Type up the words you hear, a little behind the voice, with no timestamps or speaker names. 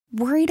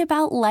Worried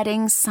about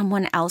letting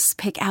someone else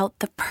pick out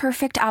the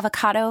perfect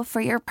avocado for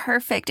your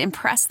perfect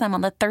impress them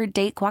on the third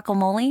date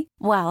guacamole?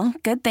 Well,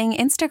 good thing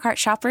Instacart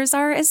shoppers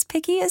are as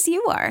picky as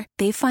you are.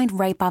 They find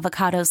ripe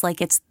avocados like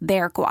it's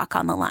their guac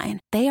on the line.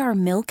 They are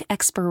milk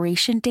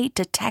expiration date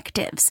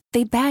detectives.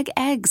 They bag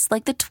eggs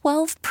like the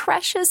 12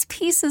 precious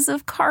pieces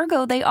of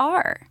cargo they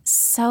are.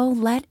 So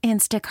let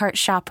Instacart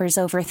shoppers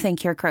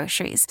overthink your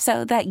groceries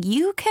so that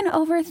you can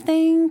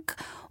overthink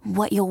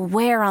what you'll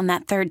wear on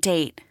that third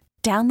date.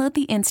 Download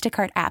the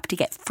Instacart app to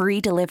get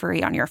free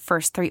delivery on your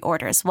first 3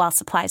 orders while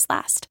supplies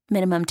last.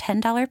 Minimum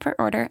 $10 per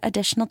order.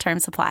 Additional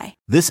terms apply.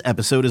 This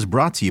episode is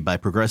brought to you by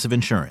Progressive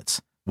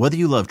Insurance. Whether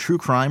you love true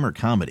crime or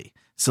comedy,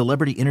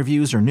 celebrity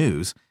interviews or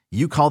news,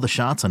 you call the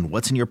shots on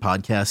what's in your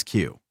podcast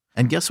queue.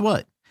 And guess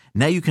what?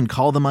 Now you can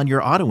call them on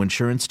your auto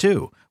insurance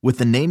too with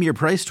the Name Your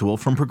Price tool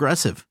from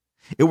Progressive.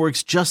 It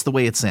works just the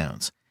way it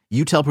sounds.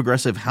 You tell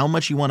Progressive how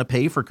much you want to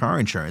pay for car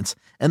insurance,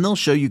 and they'll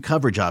show you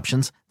coverage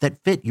options that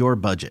fit your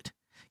budget.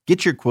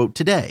 Get your quote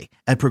today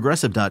at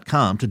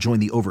Progressive.com to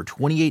join the over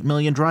 28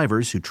 million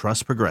drivers who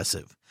trust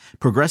Progressive.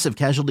 Progressive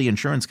Casualty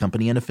Insurance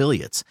Company and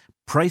Affiliates.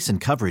 Price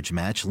and coverage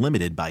match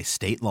limited by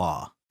state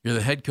law. You're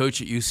the head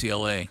coach at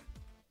UCLA.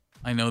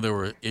 I know there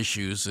were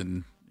issues,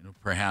 and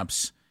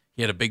perhaps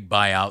he had a big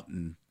buyout,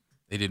 and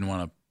they didn't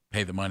want to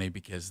pay the money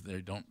because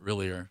they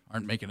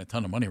aren't making a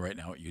ton of money right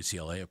now at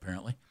UCLA,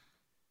 apparently.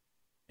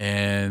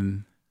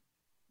 And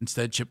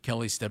instead, Chip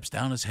Kelly steps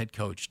down as head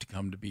coach to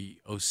come to be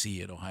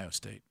OC at Ohio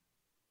State.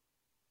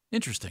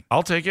 Interesting.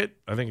 I'll take it.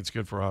 I think it's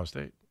good for Ohio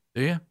State.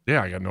 Do you?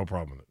 Yeah, I got no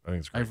problem with it. I think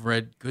it's great. I've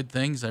read good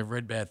things. I've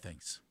read bad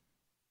things.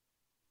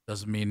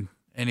 Doesn't mean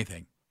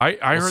anything. I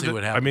we'll heard see that.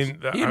 what happens. I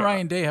mean, he and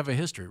Ryan Day have a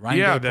history.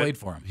 Ryan Day played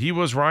for him. He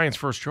was Ryan's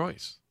first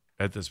choice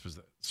at this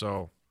position.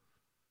 So,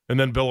 and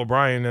then Bill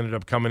O'Brien ended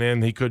up coming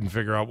in. He couldn't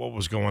figure out what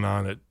was going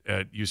on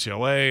at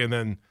UCLA, and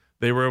then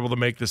they were able to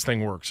make this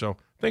thing work. So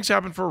things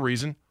happen for a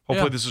reason.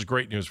 Hopefully, This is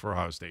great news for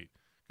Ohio State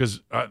because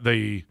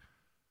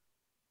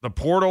the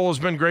portal has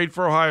been great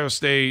for Ohio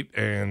State,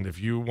 and if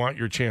you want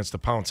your chance to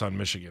pounce on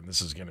Michigan,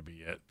 this is going to be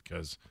it.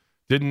 Because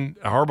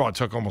Harbaugh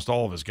took almost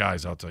all of his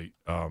guys out to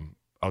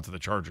the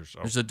Chargers. So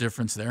there's a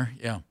difference there.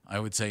 Yeah, I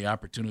would say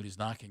opportunity's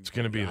knocking. It's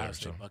going to be Ohio there.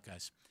 State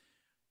Buckeyes.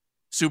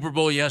 Super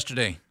Bowl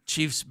yesterday.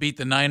 Chiefs beat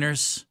the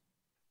Niners.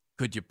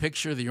 Could you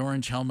picture the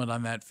orange helmet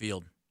on that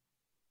field?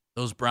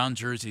 Those brown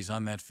jerseys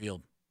on that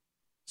field.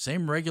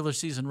 Same regular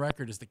season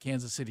record as the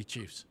Kansas City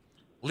Chiefs.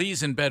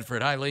 Lee's in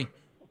Bedford. Hi, Lee.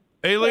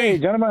 Hey, Lee. Hey,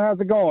 gentlemen, how's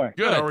it going?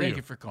 Good. How are Thank you?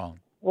 you for calling.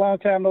 Long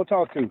time no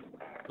talk to.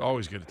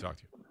 Always good to talk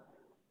to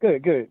you.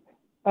 Good.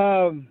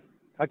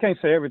 I can't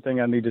say everything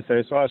I need to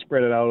say, so I'll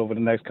spread it out over the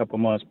next couple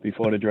of months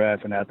before the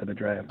draft and after the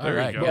draft. All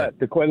right.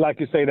 But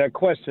like you say, that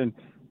question,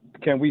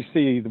 can we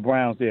see the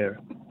Browns there?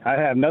 I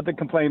have nothing to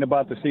complain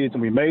about the season.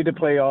 We made the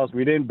playoffs.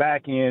 We didn't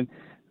back in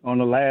on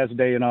the last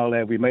day and all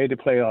that. We made the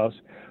playoffs.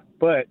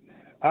 But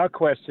our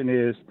question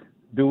is,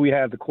 do we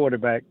have the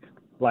quarterback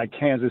like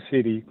Kansas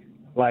City,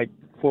 like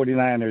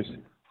 49ers,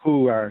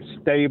 who are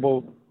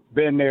stable,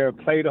 been there,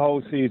 played the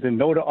whole season,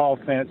 know the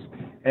offense,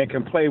 and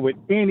can play with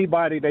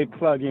anybody they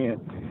plug in?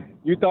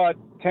 You thought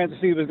Kansas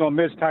City was going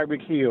to miss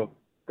Tyreek Hill.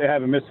 They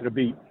haven't missed it a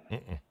beat.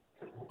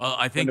 Well,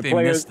 I think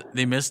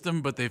they missed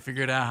him, but they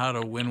figured out how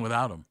to win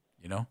without him,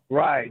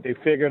 Right. They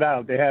figured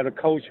out. They had a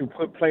coach who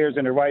put players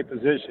in the right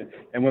position.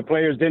 And when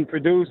players didn't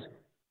produce,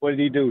 what did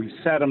he do? He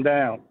sat them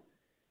down.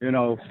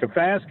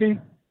 Stefanski,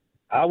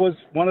 I was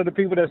one of the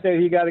people that said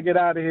he got to get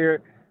out of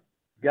here.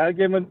 Got to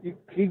give him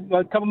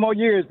a couple more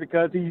years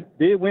because he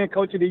did win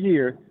Coach of the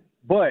Year.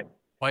 But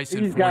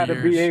he's got to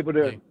be able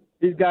to.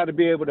 He's got to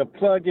be able to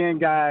plug in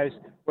guys,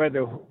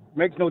 whether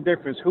makes no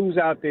difference who's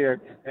out there.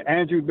 And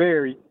Andrew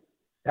Berry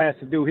has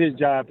to do his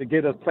job to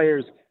get us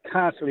players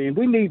constantly. And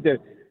we need to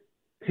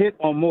hit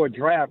on more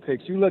draft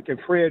picks. You look at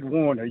Fred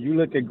Warner, you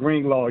look at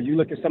Greenlaw, you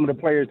look at some of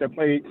the players that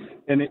played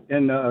in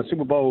the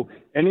Super Bowl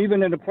and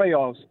even in the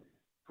playoffs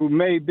who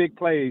made big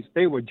plays.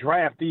 They were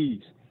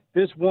draftees.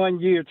 This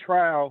 1-year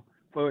trial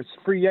for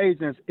free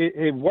agents,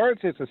 it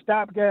works. It's a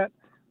stopgap,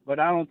 but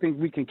I don't think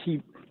we can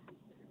keep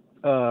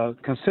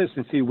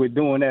consistency with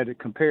doing that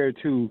compared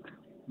to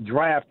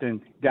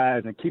drafting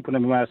guys and keeping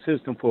them in my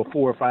system for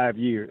 4 or 5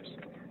 years.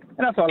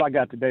 And that's all I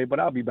got today, but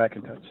I'll be back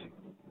in touch.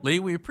 Lee,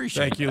 we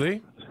appreciate it. Thank you,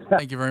 Lee.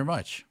 Thank you very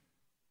much.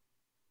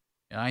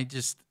 And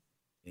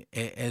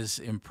as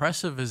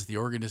impressive as the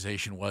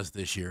organization was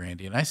this year,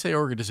 Andy, and I say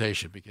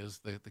organization because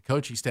the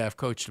coaching staff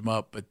coached them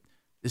up, but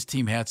this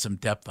team had some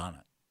depth on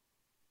it.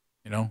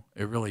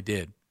 It really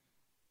did.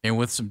 And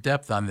with some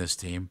depth on this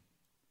team,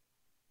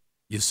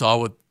 you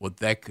saw what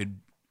that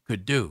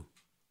could do.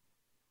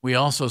 We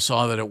also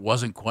saw that it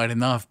wasn't quite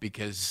enough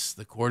because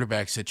the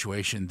quarterback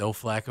situation, though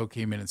Flacco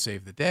came in and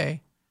saved the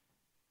day,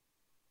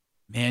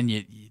 man,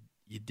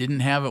 you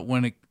didn't have it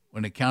when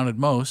it counted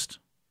most.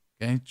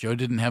 Okay, Joe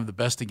didn't have the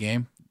best of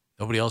game.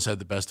 Nobody else had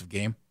the best of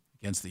game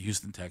against the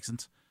Houston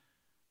Texans.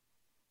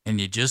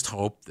 And you just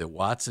hope that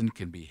Watson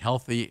can be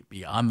healthy,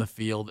 be on the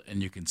field,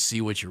 and you can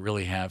see what you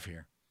really have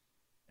here.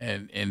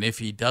 And if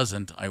he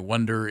doesn't, I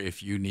wonder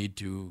if you need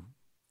to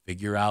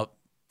figure out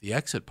the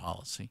exit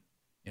policy,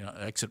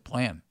 exit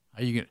plan.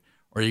 How you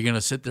are you going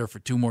to sit there for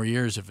 2 more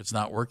years if it's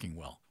not working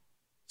well?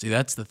 See,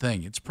 that's the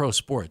thing. It's pro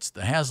sports.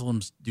 The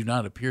Haslams do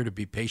not appear to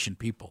be patient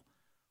people,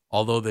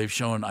 although they've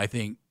shown, I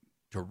think,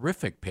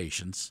 terrific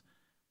patience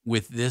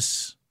with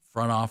this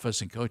front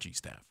office and coaching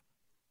staff.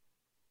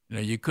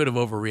 You could have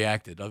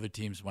overreacted. Other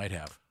teams might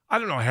have. I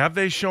don't know. Have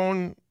they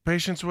shown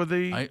patience with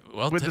the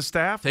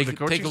staff, with the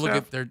coaching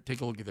staff?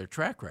 Take a look at their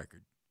track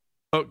record.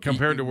 Oh,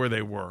 compared to where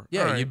they were.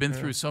 Yeah, right, you've been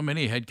through so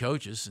many head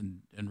coaches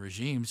and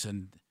regimes,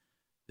 and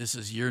this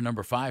is year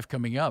number 5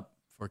 coming up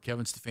for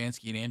Kevin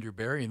Stefanski and Andrew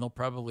Berry, and they'll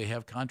probably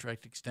have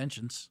contract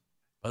extensions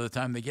by the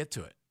time they get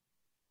to it.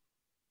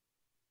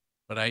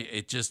 But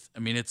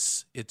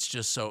it's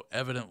just so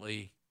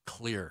evidently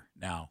clear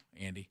now,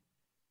 Andy.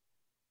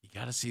 You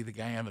got to see the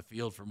guy on the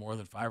field for more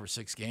than 5 or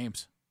 6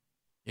 games.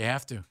 You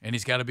have to, and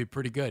he's got to be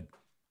pretty good.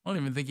 I don't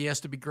even think he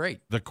has to be great.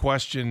 The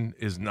question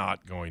is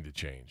not going to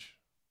change.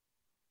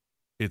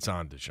 It's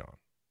on Deshaun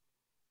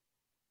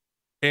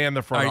and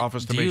the front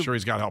office to make sure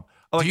he's got help.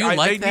 Do you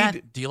like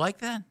that? Do you like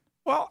that?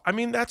 Well,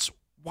 that's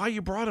why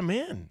you brought him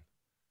in.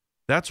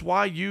 That's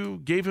why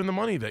you gave him the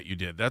money that you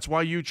did. That's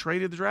why you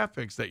traded the draft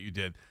picks that you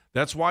did.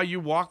 That's why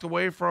you walked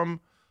away from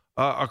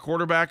a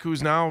quarterback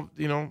who's now,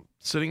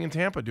 sitting in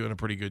Tampa doing a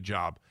pretty good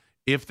job.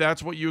 If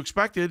that's what you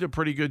expected, a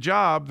pretty good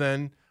job,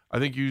 then I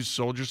think you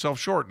sold yourself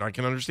short. And I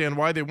can understand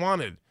why they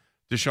wanted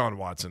Deshaun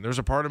Watson. There's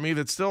a part of me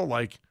that's still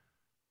like,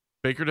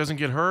 Baker doesn't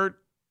get hurt.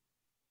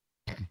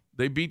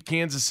 They beat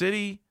Kansas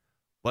City.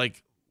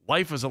 Like,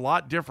 life is a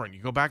lot different.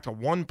 You go back to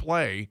one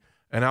play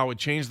and how it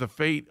changed the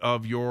fate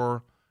of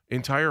your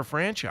entire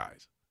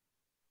franchise.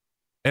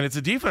 And it's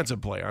a defensive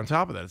play on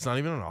top of that. It's not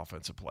even an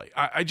offensive play.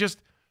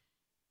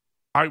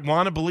 I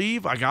want to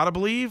believe. I got to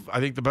believe. I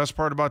think the best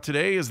part about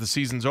today is the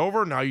season's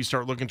over. Now you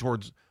start looking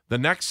towards the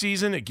next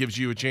season. It gives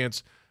you a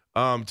chance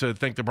to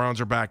think the Browns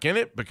are back in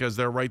it because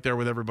they're right there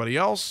with everybody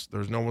else.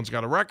 There's no one's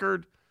got a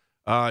record.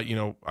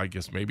 I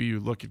guess maybe you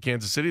look at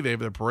Kansas City, they have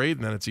their parade,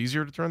 and then it's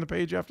easier to turn the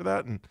page after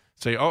that and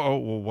say, well,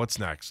 what's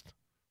next?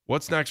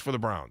 What's next for the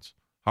Browns?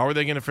 How are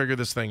they going to figure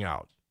this thing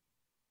out?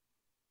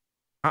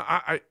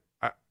 I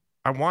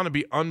want to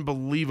be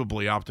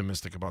unbelievably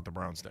optimistic about the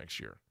Browns next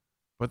year.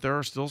 But there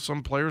are still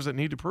some players that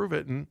need to prove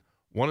it, and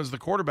one is the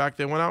quarterback.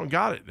 They went out and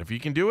got it. If he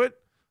can do it,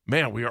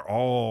 man, we are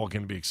all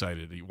going to be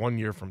excited 1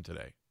 year from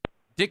today.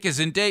 Dick is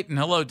in Dayton.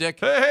 Hello, Dick.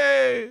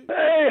 Hey,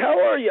 how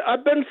are you?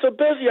 I've been so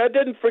busy I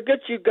didn't forget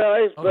you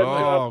guys.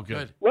 But,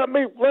 good. Let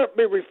me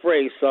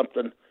rephrase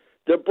something.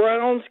 The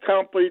Browns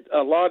complete a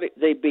lot.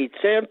 They beat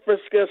San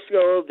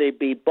Francisco. They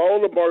beat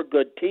Baltimore,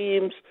 good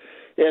teams.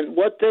 And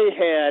what they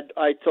had,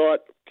 I thought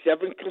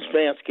Kevin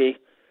Stefanski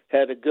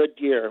had a good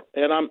year.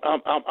 And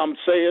I'm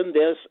saying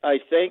this. I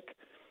think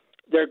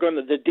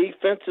the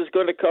defense is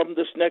going to come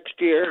this next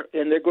year,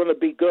 and they're going to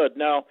be good.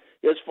 Now,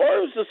 as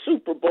far as the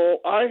Super Bowl,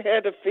 I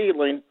had a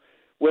feeling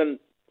when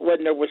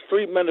there was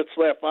 3 minutes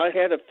left, I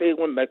had a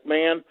feeling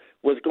McMahon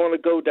was going to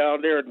go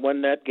down there and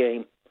win that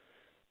game.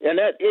 And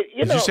that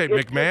Did you say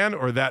McMahon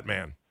or that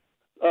man?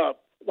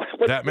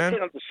 That man?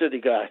 The city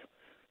guy.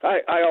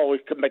 I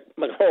always could make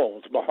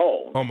Mahomes.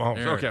 Oh,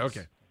 Mahomes.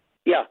 Okay.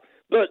 Yeah,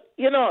 but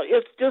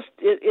it's just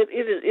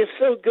it's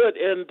so good.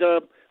 And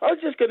I was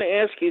just going to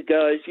ask you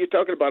guys. You're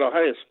talking about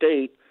Ohio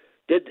State.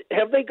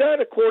 Have they got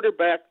a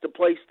quarterback to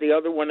place the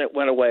other one that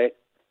went away?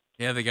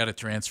 Yeah, they got a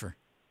transfer.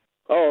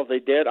 Oh, they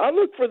did. I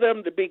look for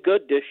them to be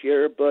good this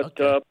year, but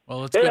okay.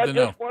 Well, it's good to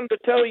know. I just wanted to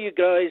tell you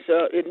guys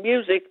in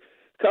music,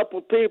 a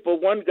couple people.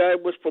 One guy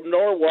was from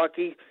Norwalk.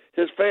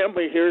 His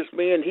family hears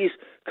me, and he's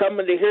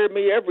coming to hear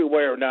me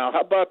everywhere now.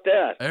 How about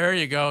that? There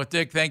you go,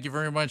 Dick. Thank you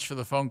very much for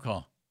the phone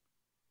call.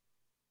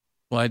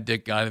 Glad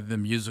Dick got the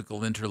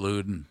musical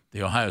interlude and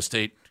the Ohio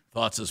State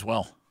thoughts as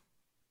well.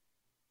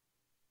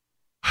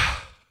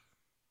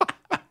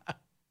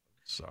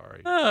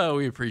 Sorry. Oh,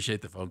 we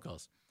appreciate the phone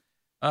calls.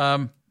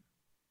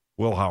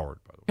 Will Howard,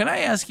 by the way. Can I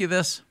ask you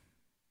this?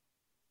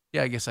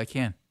 Yeah, I guess I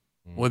can.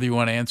 Whether you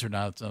want to answer or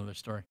not, it's another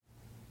story.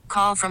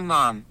 Call from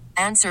mom.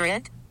 Answer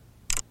it.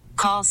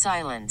 Call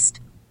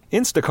silenced.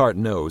 Instacart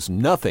knows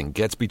nothing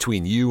gets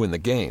between you and the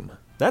game.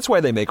 That's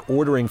why they make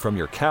ordering from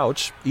your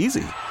couch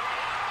easy.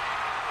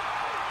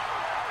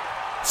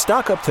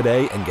 Stock up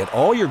today and get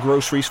all your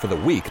groceries for the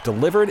week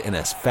delivered in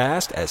as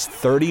fast as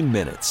 30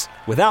 minutes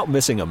without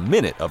missing a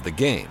minute of the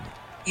game.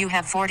 You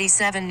have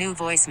 47 new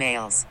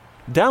voicemails.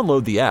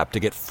 Download the app to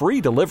get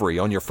free delivery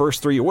on your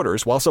first 3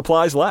 orders while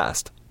supplies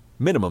last.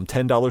 Minimum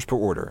 $10 per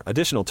order.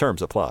 Additional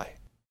terms apply.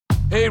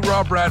 Hey,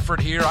 Rob Bradford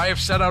here. I have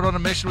set out on a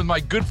mission with my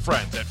good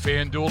friends at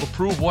FanDuel to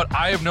prove what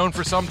I have known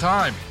for some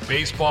time.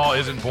 Baseball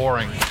isn't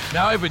boring.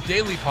 Now I have a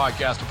daily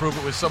podcast to prove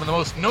it with some of the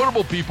most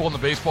notable people in the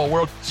baseball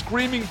world,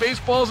 screaming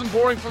baseball isn't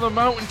boring from the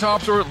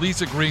mountaintops, or at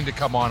least agreeing to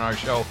come on our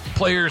show.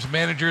 Players,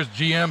 managers,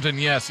 GMs, and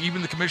yes,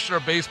 even the commissioner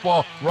of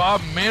baseball, Rob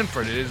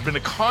Manfred. It has been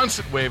a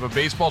constant wave of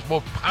baseball's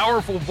most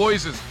powerful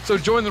voices. So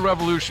join the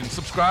revolution.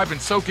 Subscribe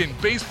and soak in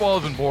Baseball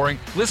Isn't Boring.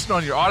 Listen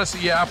on your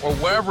Odyssey app or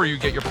wherever you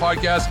get your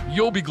podcasts.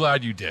 You'll be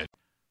glad you did.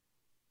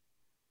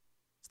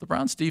 Is the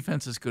Browns'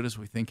 defense as good as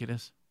we think it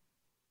is?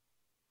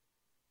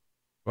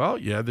 Well,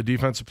 yeah, the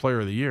defensive player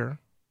of the year.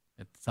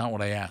 It's not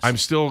what I asked. I'm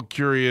still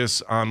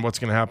curious on what's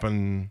going to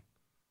happen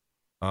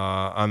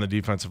on the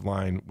defensive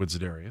line with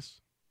Za'Darius.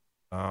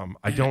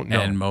 I don't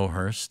know. And Mo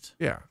Hurst.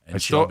 Yeah.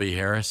 And Shelby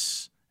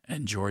Harris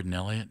and Jordan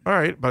Elliott. All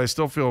right, but I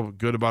still feel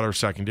good about our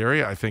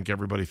secondary. I think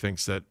everybody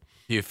thinks that.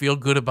 Do you feel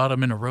good about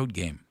them in a road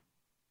game?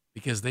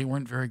 Because they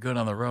weren't very good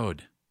on the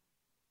road.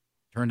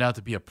 Turned out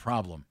to be a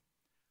problem.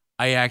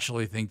 I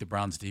actually think the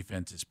Browns'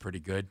 defense is pretty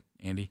good,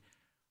 Andy.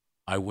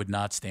 I would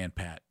not stand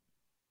pat.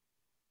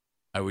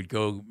 I would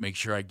go make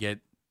sure I get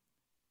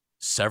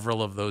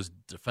several of those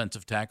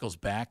defensive tackles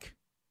back.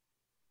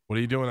 What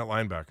are you doing at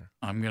linebacker?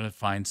 I'm going to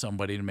find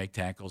somebody to make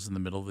tackles in the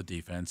middle of the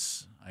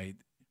defense.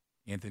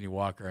 Anthony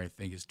Walker, I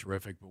think, is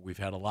terrific, but we've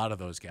had a lot of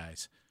those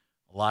guys.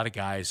 A lot of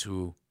guys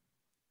who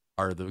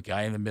are the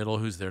guy in the middle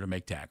who's there to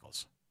make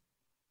tackles.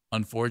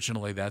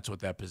 Unfortunately, that's what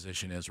that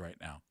position is right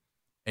now.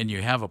 And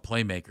you have a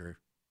playmaker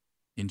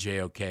in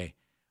JOK.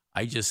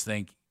 I just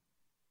think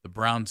the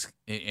Browns,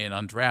 and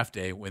on draft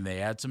day, when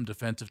they add some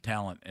defensive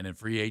talent, and in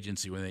free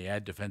agency, when they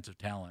add defensive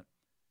talent,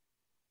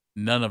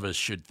 none of us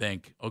should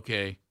think,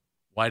 okay,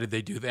 why did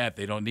they do that?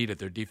 They don't need it.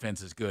 Their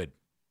defense is good.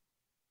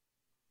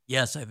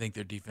 Yes, I think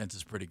their defense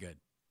is pretty good.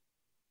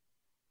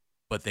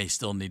 But they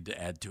still need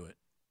to add to it.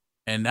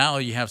 And now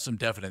you have some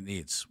definite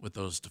needs with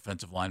those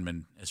defensive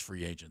linemen as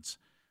free agents.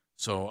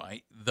 So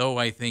I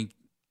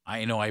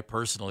know I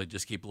personally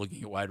just keep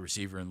looking at wide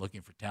receiver and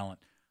looking for talent.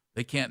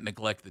 They can't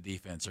neglect the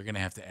defense. They're going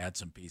to have to add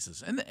some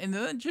pieces. And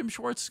then Jim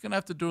Schwartz is going to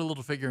have to do a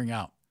little figuring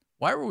out.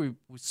 Why were we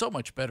so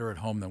much better at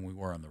home than we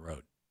were on the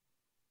road?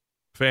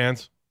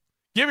 Fans,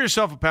 give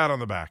yourself a pat on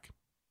the back.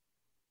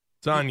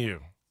 It's on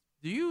you.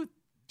 Do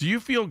you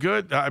feel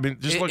good? I mean,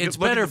 just look. It's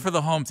better for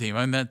the home team.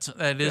 I mean,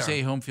 that is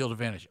a home field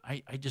advantage.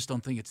 I just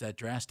don't think it's that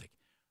drastic,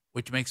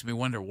 which makes me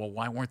wonder. Well,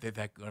 why weren't they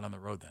that good on the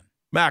road then?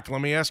 Mac,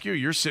 let me ask you.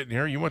 You're sitting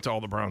here. You went to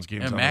all the Browns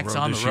games on Mac's the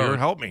road on this the road. year.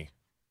 Help me.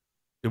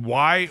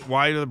 Why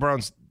do the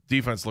Browns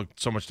defense look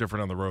so much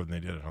different on the road than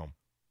they did at home?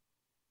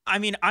 I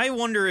mean, I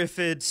wonder if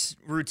it's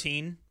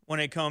routine when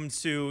it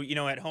comes to,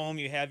 at home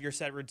you have your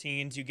set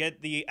routines, you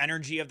get the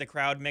energy of the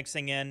crowd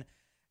mixing in,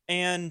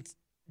 and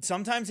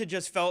sometimes it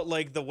just felt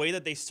like the way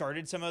that they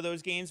started some of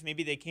those games,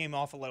 maybe they came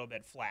off a little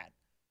bit flat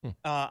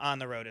on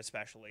the road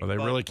especially. Well, they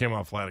really came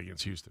off flat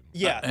against Houston.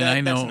 Yeah,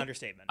 that's an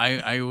understatement.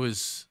 I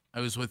was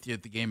with you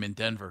at the game in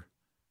Denver.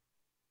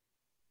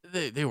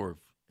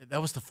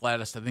 That was the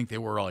flattest I think they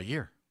were all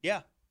year.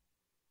 Yeah.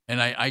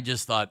 And I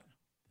just thought,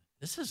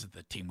 this isn't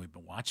the team we've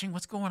been watching.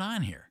 What's going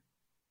on here?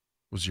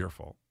 It was your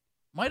fault.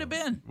 Might have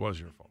been. It was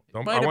your fault.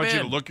 I want you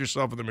to look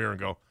yourself in the mirror and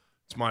go,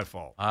 it's my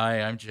fault.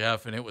 Hi, I'm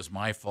Jeff, and it was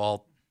my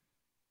fault.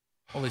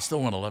 Well, they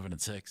still went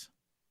 11-6.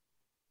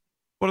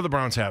 What do the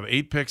Browns have?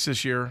 8 picks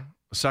this year,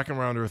 a second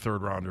rounder, a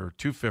third rounder,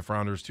 2 fifth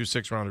rounders, 2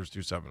 6th rounders, 2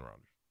 7th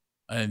rounders.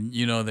 And,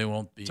 they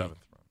won't be. 7th round.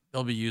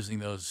 They'll be using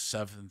those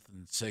 7th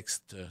and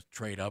 6th to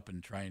trade up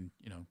and try and,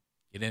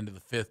 get into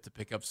the 5th to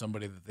pick up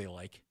somebody that they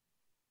like.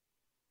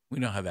 We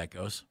know how that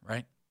goes,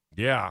 right?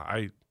 Yeah,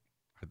 I'd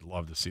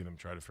love to see them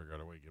try to figure out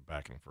a way to get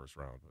back in the first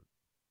round, but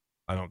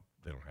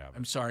they don't have it.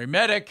 I'm sorry,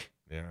 medic.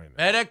 Yeah, I know.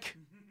 Medic.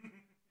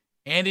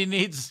 Andy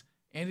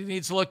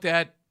needs looked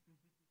at.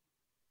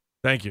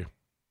 Thank you.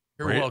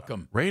 You're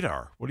welcome.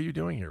 Radar. What are you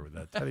doing here with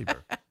that teddy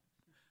bear?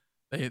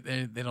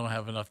 They don't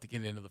have enough to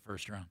get into the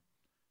first round.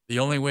 The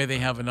only way they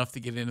have enough to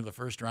get into the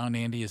first round,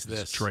 Andy, is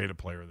this. Trade a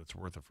player that's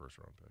worth a first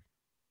round pick.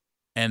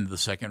 And the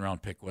second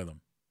round pick with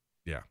them.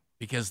 Yeah.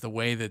 Because the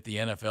way that the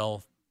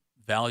NFL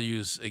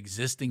values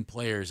existing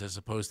players as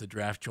opposed to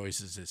draft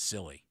choices is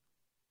silly.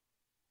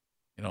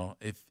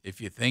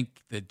 If you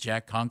think that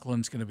Jack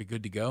Conklin's going to be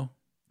good to go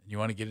and you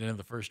want to get into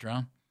the first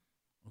round,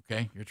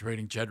 okay, you're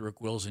trading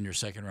Jedrick Wills in your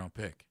second round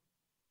pick.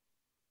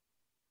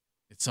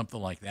 It's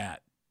something like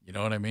that. You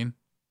know what I mean?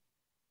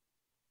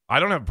 I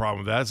don't have a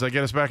problem with that. Does that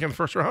get us back in the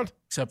first round?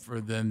 Except for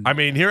then. I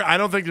mean, here, I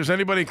don't think there's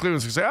anybody in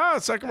Cleveland who can say,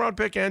 second round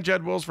pick and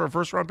Jed Wills for a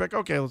first round pick.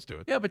 Okay, let's do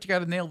it. Yeah, but you got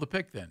to nail the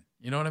pick then.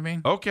 You know what I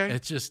mean? Okay.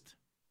 It's just.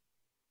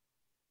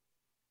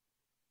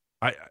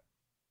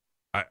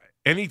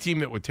 Any team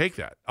that would take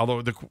that.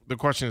 Although the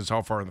question is,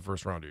 how far in the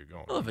first round are you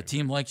going? Well, if a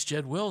team likes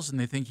Jed Wills and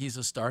they think he's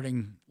a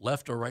starting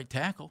left or right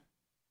tackle,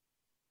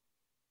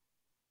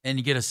 and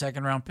you get a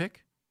second round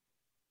pick,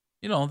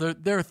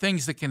 there are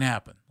things that can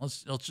happen.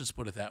 Let's just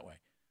put it that way.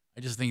 I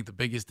just think the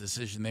biggest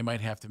decision they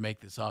might have to make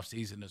this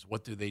offseason is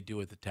what do they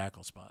do at the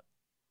tackle spot?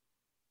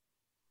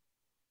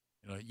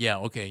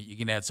 Okay, you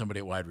can add somebody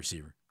at wide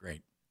receiver.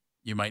 Great.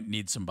 You might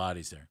need some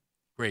bodies there.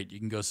 Great. You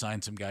can go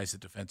sign some guys at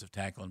defensive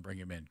tackle and bring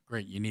them in.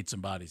 Great. You need some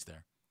bodies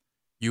there.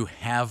 You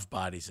have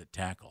bodies at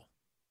tackle.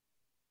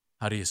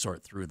 How do you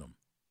sort through them?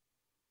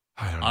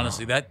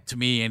 Honestly, that to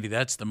me, Andy,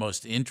 that's the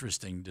most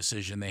interesting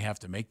decision they have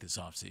to make this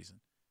offseason.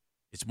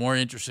 It's more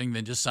interesting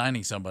than just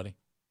signing somebody.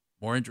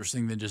 More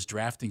interesting than just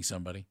drafting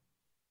somebody.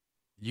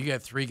 You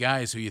got 3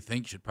 guys who you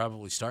think should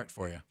probably start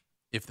for you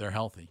if they're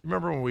healthy.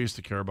 Remember when we used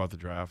to care about the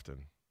draft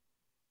and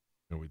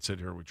we'd sit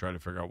here and we'd try to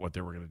figure out what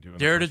they were going to do.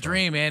 Dare to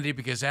dream, Andy,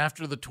 because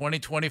after the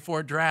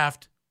 2024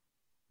 draft,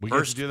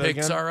 first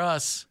picks are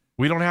us.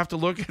 We don't have to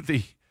look at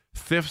the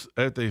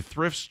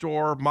thrift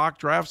store mock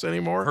drafts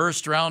anymore?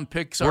 First round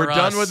picks We're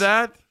done with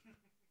that?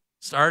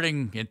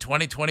 Starting in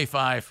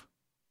 2025.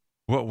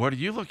 What are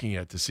you looking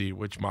at to see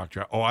which mock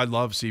draft? Oh, I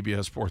love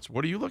CBS Sports.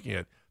 What are you looking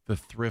at? The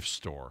thrift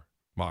store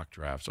mock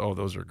drafts. Oh,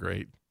 those are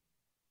great.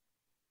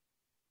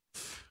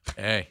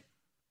 Hey,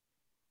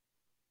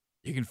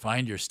 you can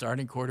find your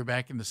starting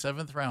quarterback in the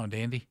 7th round,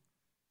 Andy.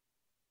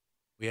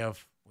 We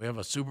have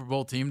a Super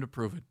Bowl team to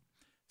prove it.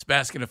 It's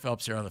Baskin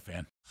Phelps here on The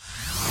Fan.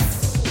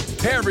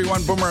 Hey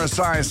everyone, Boomer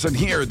Esiason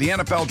here. The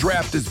NFL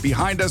Draft is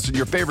behind us and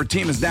your favorite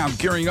team is now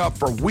gearing up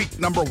for week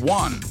number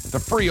 1. The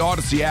free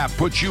Odyssey app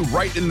puts you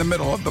right in the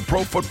middle of the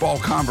pro football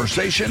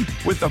conversation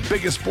with the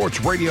biggest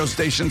sports radio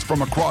stations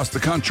from across the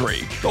country.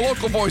 The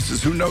local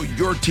voices who know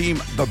your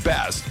team the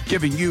best,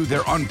 giving you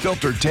their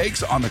unfiltered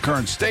takes on the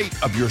current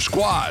state of your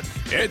squad.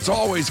 It's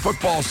always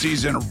football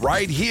season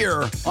right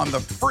here on the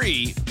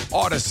free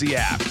Odyssey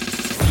app.